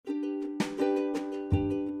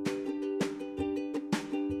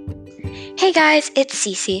Hey guys, it's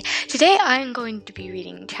Cece. Today I'm going to be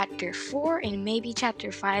reading chapter 4 and maybe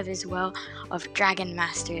chapter 5 as well of Dragon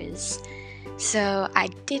Masters. So I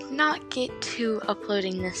did not get to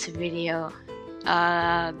uploading this video,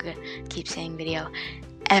 keep saying video,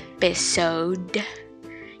 episode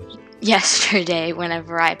yesterday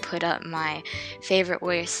whenever I put up my favorite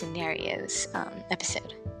worst scenarios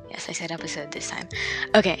episode. Yes, I said episode this time.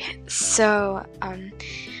 Okay, so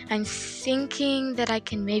I'm thinking that I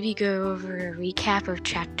can maybe go over a recap of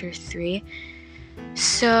chapter 3.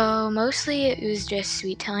 So mostly it was just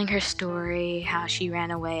Sweet telling her story, how she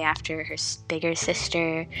ran away after her bigger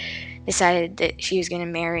sister decided that she was going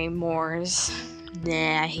to marry Moors.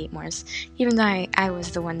 Nah, I hate Moors. Even though I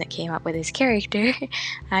was the one that came up with his character,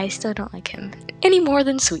 I still don't like him any more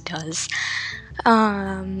than Sweet does.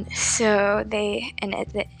 And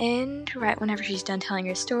at the end, right whenever she's done telling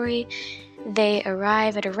her story, they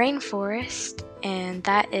arrive at a rainforest, and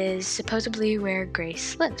that is supposedly where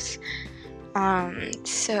Grace lives.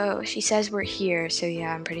 So she says we're here, so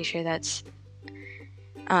yeah, I'm pretty sure that's,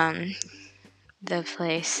 the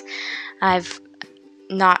place. I've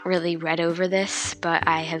not really read over this, but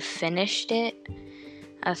I have finished it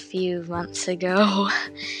a few months ago,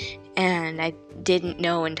 and I didn't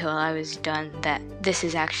know until I was done that this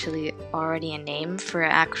is actually already a name for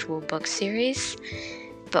an actual book series.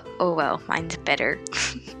 But oh well, mine's better.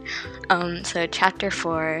 So chapter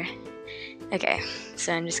 4. Okay,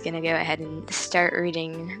 so I'm just gonna go ahead and start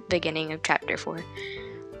reading the beginning of chapter 4.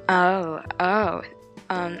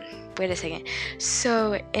 Wait a second.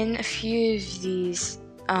 So in a few of these,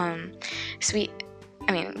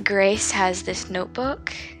 Grace has this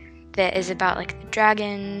notebook that is about like the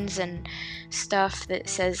dragons and stuff that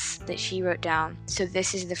says that she wrote down. So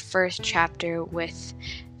this is the first chapter with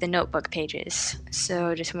the notebook pages.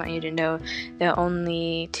 So just want you to know that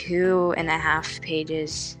only 2.5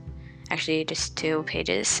 pages, actually just 2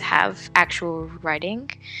 pages, have actual writing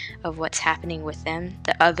of what's happening with them.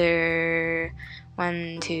 The other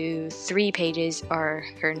 1, 2, 3 pages are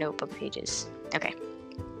her notebook pages. Okay,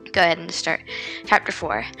 go ahead and start. Chapter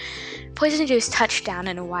 4. Poison Juice touched down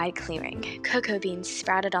in a wide clearing. Cocoa beans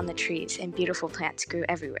sprouted on the trees, and beautiful plants grew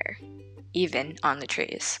everywhere, even on the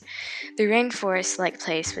trees. The rainforest-like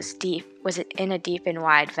place was in a deep and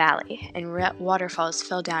wide valley, and waterfalls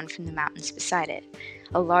fell down from the mountains beside it.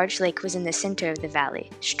 A large lake was in the center of the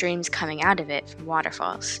valley, streams coming out of it from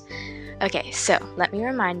waterfalls. Okay, so let me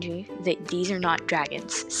remind you that these are not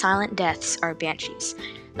dragons. Silent deaths are banshees.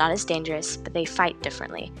 Not as dangerous, but they fight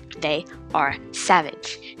differently. They are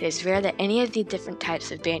savage. It is rare that any of the different types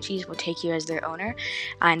of banshees will take you as their owner,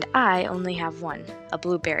 and I only have one, a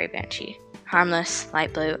blueberry banshee. Harmless,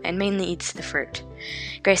 light blue, and mainly eats the fruit.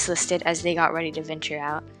 Grace listed as they got ready to venture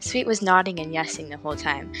out. Sweet was nodding and yesing the whole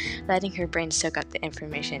time, letting her brain soak up the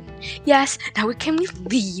information. Yes, now can we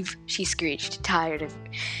leave? She screeched, tired of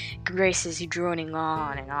Grace's droning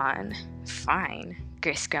on and on. Fine,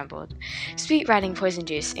 Grace grumbled. Sweet riding Poison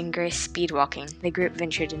Juice and Grace speed walking, the group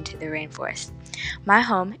ventured into the rainforest. My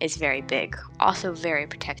home is very big, also very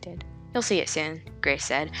protected. You'll see it soon, Grace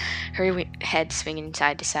said, her head swinging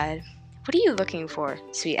side to side. What are you looking for?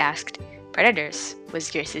 Sweet asked. Predators,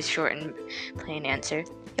 was Grace's short and plain answer.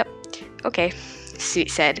 Yep, okay,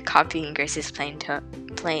 Sweet said, copying Grace's plain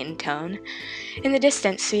tone. In the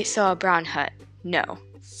distance, Sweet saw a brown hut. No,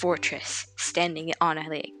 fortress, standing on a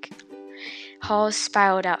lake. Halls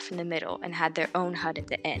spiraled out from the middle and had their own hut at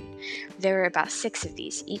the end. There were about 6 of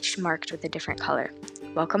these, each marked with a different color.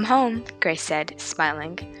 Welcome home, Grace said,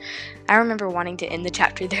 smiling. I remember wanting to end the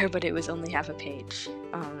chapter there, but it was only half a page.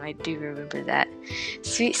 I do remember that.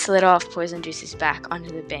 Sweet slid off Poison Juice's back onto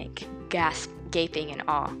the bank, gaping in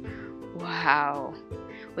awe. Wow,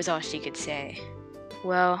 was all she could say.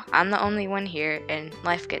 Well, I'm the only one here, and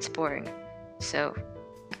life gets boring. So,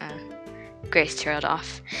 Grace trailed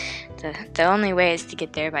off. The only way is to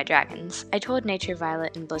get there by dragons. I told Nature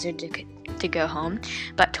Violet and Blizzard to go home,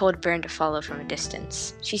 but told Burn to follow from a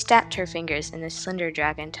distance. She snapped her fingers, and the slender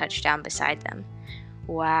dragon touched down beside them.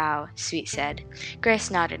 Wow, Sweet said. Grace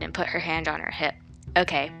nodded and put her hand on her hip.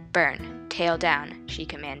 Okay, Burn, tail down, she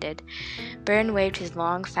commanded. Burn waved his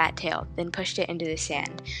long, fat tail, then pushed it into the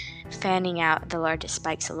sand, fanning out the largest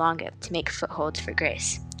spikes along it to make footholds for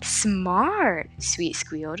Grace. Smart, Sweet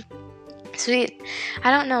squealed. Sweet, I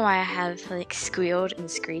don't know why I have squealed and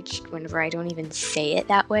screeched whenever I don't even say it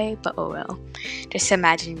that way, but oh well. Just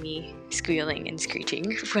imagine me squealing and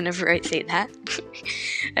screeching whenever I say that.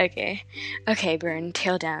 Okay, Burn,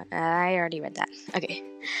 tail down. I already read that. Okay.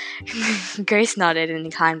 Grace nodded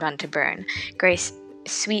and climbed onto Burn.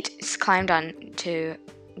 Sweet climbed on to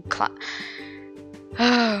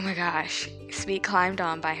Oh my gosh. Sweet climbed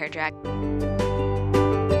on by her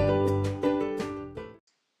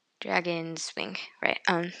dragon's wing. Right.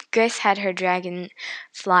 Grace had her dragon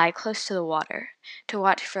fly close to the water to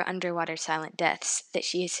watch for underwater silent deaths that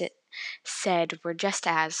she said were just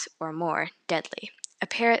as, or more, deadly. The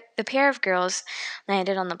pair of girls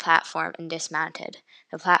landed on the platform and dismounted.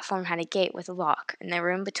 The platform had a gate with a lock, and the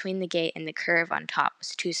room between the gate and the curve on top was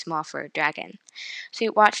too small for a dragon.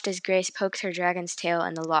 Sweet watched as Grace poked her dragon's tail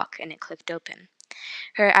in the lock, and it clicked open.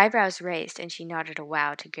 Her eyebrows raised, and she nodded a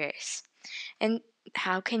wow to Grace. And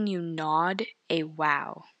how can you nod a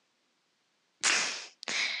wow?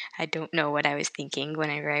 I don't know what I was thinking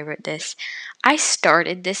whenever I wrote this. I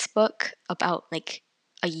started this book about like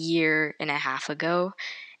a year and a half ago.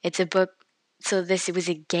 It's a book, so this was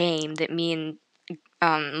a game that me and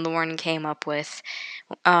Lauren came up with,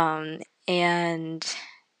 and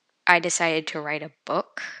I decided to write a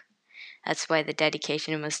book. That's why the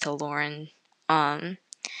dedication was to Lauren.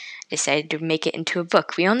 Decided to make it into a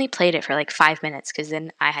book. We only played it for like 5 minutes because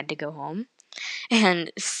then I had to go home.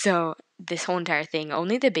 And so this whole entire thing,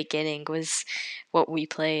 only the beginning was what we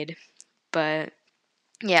played. But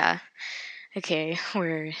yeah,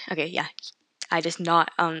 yeah. I just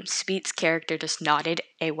not Sweet's character just nodded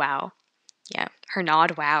a wow. Yeah, her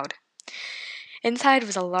nod wowed. Inside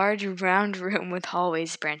was a large round room with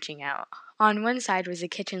hallways branching out. On one side was a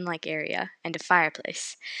kitchen-like area and a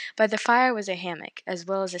fireplace. By the fire was a hammock, as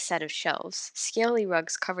well as a set of shelves. Scaly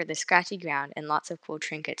rugs covered the scratchy ground, and lots of cool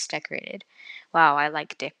trinkets decorated. Wow, I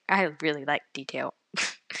really like detail.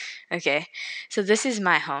 Okay, so this is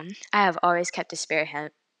my home. I have always kept a spare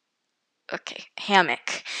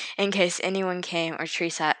hammock in case anyone came or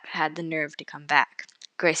Teresa had the nerve to come back.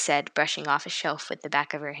 Grace said, brushing off a shelf with the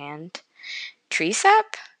back of her hand. Tree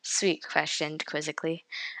sap? Sweet questioned quizzically.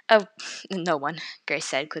 Oh, no one, Grace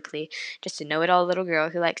said quickly. Just a know-it-all little girl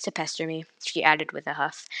who likes to pester me, she added with a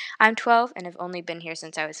huff. I'm 12 and have only been here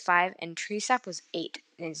since I was 5, and Tree sap was 8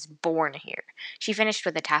 and is born here. She finished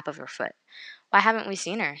with a tap of her foot. Why haven't we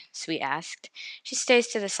seen her? Sweet asked. She stays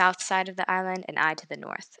to the south side of the island and I to the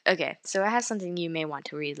north. Okay, so I have something you may want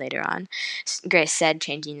to read later on, Grace said,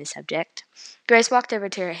 changing the subject. Grace walked over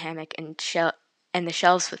to her hammock and the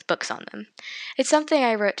shelves with books on them. It's something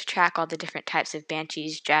I wrote to track all the different types of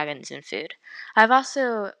banshees, dragons, and food. I've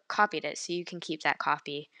also copied it so you can keep that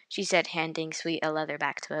copy, she said, handing Sweet a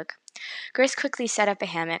leather-backed book. Grace quickly set up a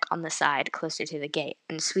hammock on the side closer to the gate,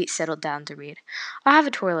 and Sweet settled down to read. I'll have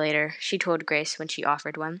a tour later, she told Grace when she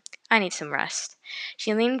offered one. I need some rest.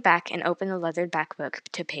 She leaned back and opened the leathered back book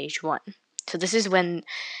to page 1. So this is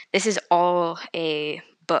all a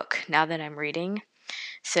book now that I'm reading.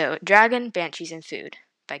 So, Dragon, Banshees, and Food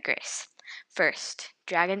by Grace. First,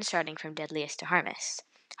 Dragon starting from deadliest to harmless.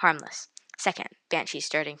 Second, Banshee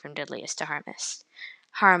starting from deadliest to harmless.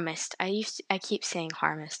 I keep saying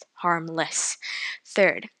harmless.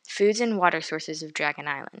 Third, foods and water sources of Dragon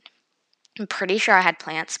Island. I'm pretty sure I had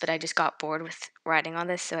plants, but I just got bored with writing on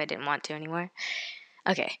this, so I didn't want to anymore.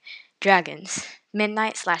 Okay, dragons.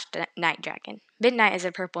 Midnight/night dragon. Midnight is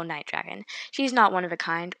a purple night dragon. She's not one of a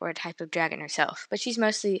kind or a type of dragon herself, but she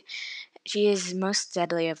is most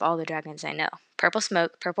deadly of all the dragons I know. Purple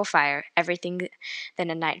smoke, purple fire, everything that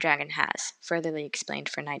a night dragon has, furtherly explained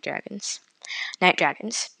for night dragons. Night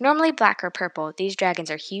dragons. Normally black or purple, these dragons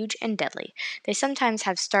are huge and deadly. They sometimes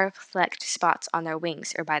have star-flecked spots on their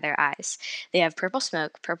wings or by their eyes. They have purple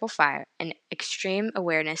smoke, purple fire, and extreme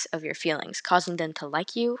awareness of your feelings, causing them to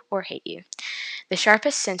like you or hate you. The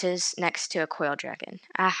sharpest scent is next to a coil dragon.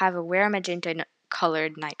 I have a rare magenta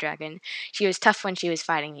colored night dragon. She was tough when she was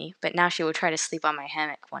fighting me, but now she will try to sleep on my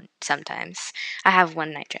hammock sometimes. I have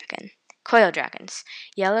one night dragon. Coil dragons.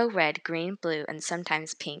 Yellow, red, green, blue, and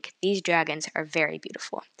sometimes pink. These dragons are very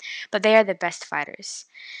beautiful, but they are the best fighters.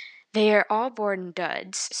 They are all born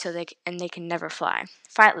duds, they can never fly.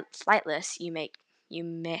 Flightless, you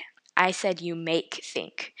may I said you make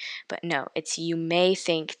think, but no, it's you may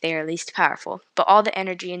think they are least powerful. But all the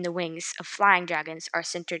energy in the wings of flying dragons are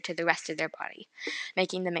centered to the rest of their body,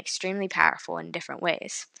 making them extremely powerful in different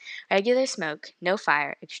ways. Regular smoke, no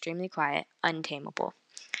fire, extremely quiet, untamable.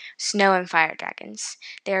 Snow and fire dragons.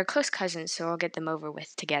 They are close cousins, so we'll get them over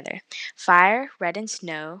with together. Fire, red and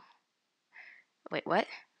snow. Wait, what?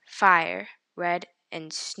 Fire, red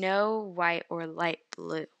and snow, white or light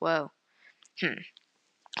blue. Whoa.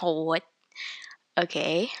 Oh, what?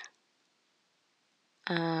 Okay.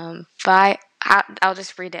 I'll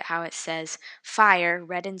just read it how it says. Fire,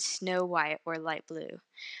 red and snow white or light blue.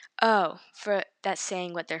 Oh, for that's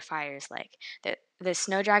saying what their fire is like. The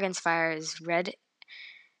snow dragon's fire is red,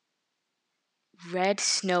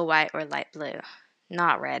 snow white or light blue.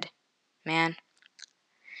 Not red, man.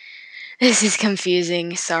 This is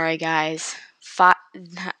confusing. Sorry, guys. Okay,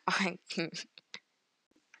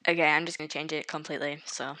 I'm just gonna change it completely.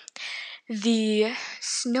 So, the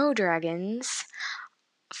snow dragons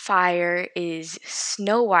fire is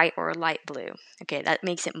snow white or light blue. Okay, that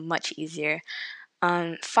makes it much easier.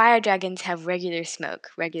 Fire dragons have regular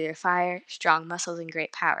smoke, regular fire, strong muscles, and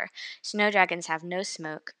great power. Snow dragons have no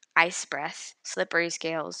smoke, ice breath, slippery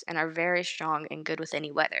scales, and are very strong and good with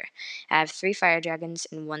any weather. I have 3 fire dragons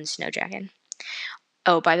and 1 snow dragon.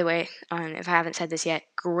 Oh, by the way, if I haven't said this yet,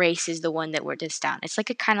 Grace is the one that wrote this down. It's like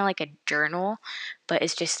a kind of like a journal, but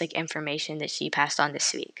it's just like information that she passed on to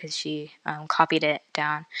Sweet because she copied it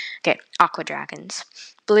down. Okay, aqua dragons.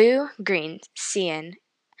 Blue, green, cyan.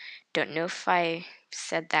 Don't know if I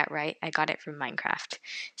said that right. I got it from Minecraft.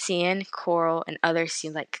 Cyan, coral, and other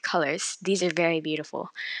sea-like colors. These are very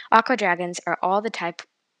beautiful. Aqua dragons are all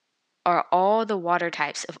the water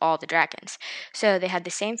types of all the dragons. So they have the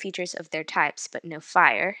same features of their types, but no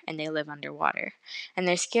fire, and they live underwater. And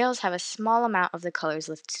their scales have a small amount of the colors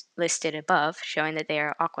listed above, showing that they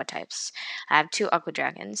are aqua types. I have 2 aqua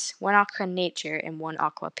dragons, 1 aqua nature and 1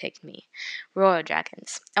 aqua pygmy. Royal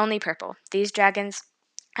dragons, only purple. These dragons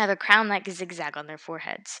have a crown-like zigzag on their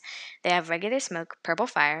foreheads. They have regular smoke, purple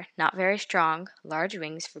fire, not very strong, large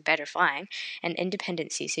wings for better flying, and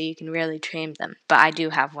independency, so you can rarely tame them. But I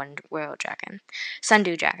do have 1 royal dragon.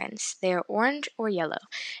 Sundew dragons. They are orange or yellow,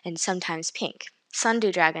 and sometimes pink.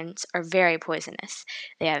 Sundew dragons are very poisonous.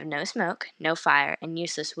 They have no smoke, no fire, and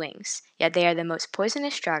useless wings. Yet they are the most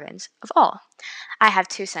poisonous dragons of all. I have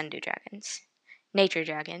 2 sundew dragons. Nature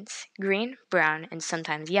dragons, green, brown, and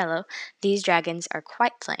sometimes yellow. These dragons are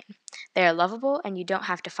quite plain. They are lovable and you don't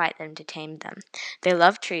have to fight them to tame them. They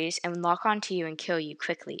love trees and lock onto you and kill you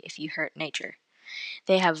quickly if you hurt nature.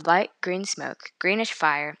 They have light green smoke, greenish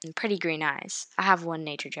fire, and pretty green eyes. I have 1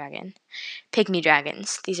 nature dragon. Pygmy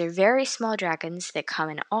dragons. These are very small dragons that come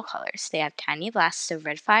in all colors. They have tiny blasts of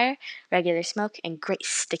red fire, regular smoke, and great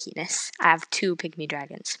stickiness. I have 2 pygmy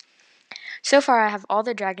dragons. So far I have all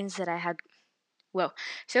the dragons that I had. Well,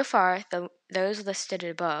 so far, those listed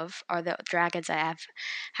above are the dragons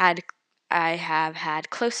had I have had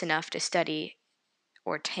close enough to study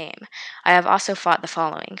or tame. I have also fought the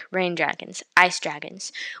following: rain dragons, ice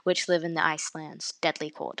dragons, which live in the ice lands, deadly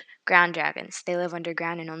cold; ground dragons, they live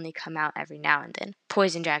underground and only come out every now and then;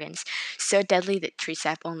 poison dragons, so deadly that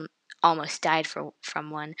Tresap almost died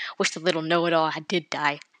from one. Wish the little know-it-all I did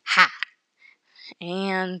die. Ha!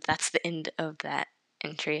 And that's the end of that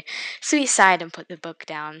entry. Sweet sighed and put the book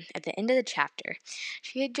down. At the end of the chapter,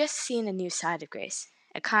 she had just seen a new side of Grace,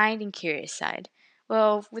 a kind and curious side.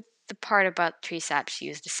 Well, with the part about tree sap she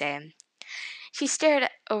used to say. She stared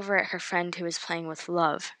over at her friend who was playing with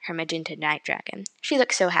Love, her magenta night dragon. She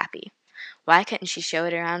looked so happy. Why couldn't she show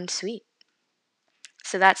it around Sweet?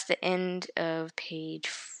 So that's the end of page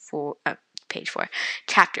 4,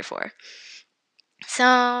 chapter 4. So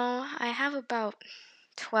I have about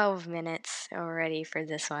 12 minutes already for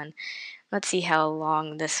this one. Let's see how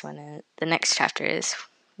long this one is. The next chapter is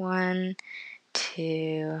 1,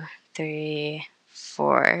 2, 3,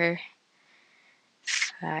 4,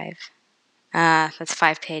 5. That's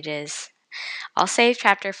 5 pages. I'll save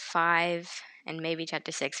chapter 5 and maybe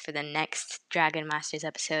chapter 6 for the next Dragon Masters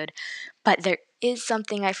episode. But there is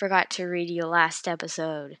something I forgot to read you last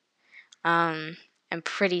episode. I'm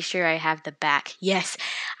pretty sure I have the back. Yes,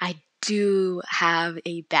 I do have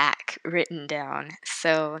a back written down.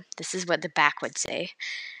 So this is what the back would say.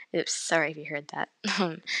 Oops, sorry if you heard that.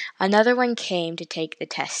 Another one came to take the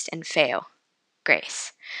test and fail.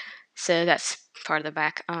 Grace. So that's part of the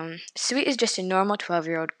back. Sweet is just a normal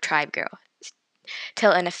 12-year-old tribe girl.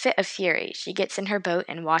 Till in a fit of fury, she gets in her boat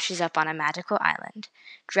and washes up on a magical island,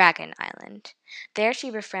 Dragon Island. There she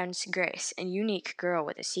befriends Grace, a unique girl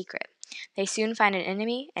with a secret. They soon find an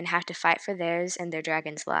enemy and have to fight for theirs and their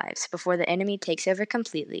dragon's lives before the enemy takes over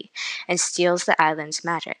completely and steals the island's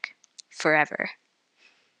magic. Forever.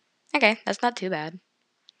 Okay, that's not too bad.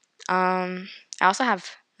 I also have,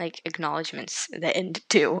 like, acknowledgements at the end,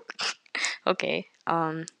 too. Okay,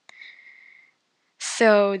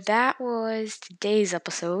 so that was today's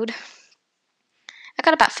episode. I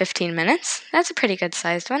got about 15 minutes. That's a pretty good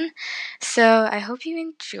sized one. So I hope you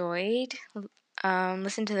enjoyed.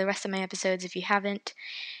 Listen to the rest of my episodes if you haven't.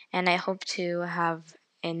 And I hope to have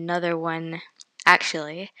another one.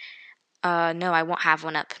 Actually, no, I won't have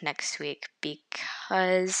one up next week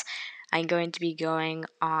because I'm going to be going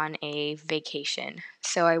on a vacation.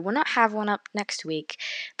 So I will not have one up next week,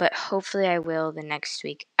 but hopefully I will the next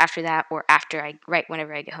week after that, or right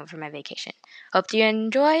whenever I get home from my vacation. Hope you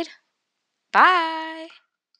enjoyed. Bye!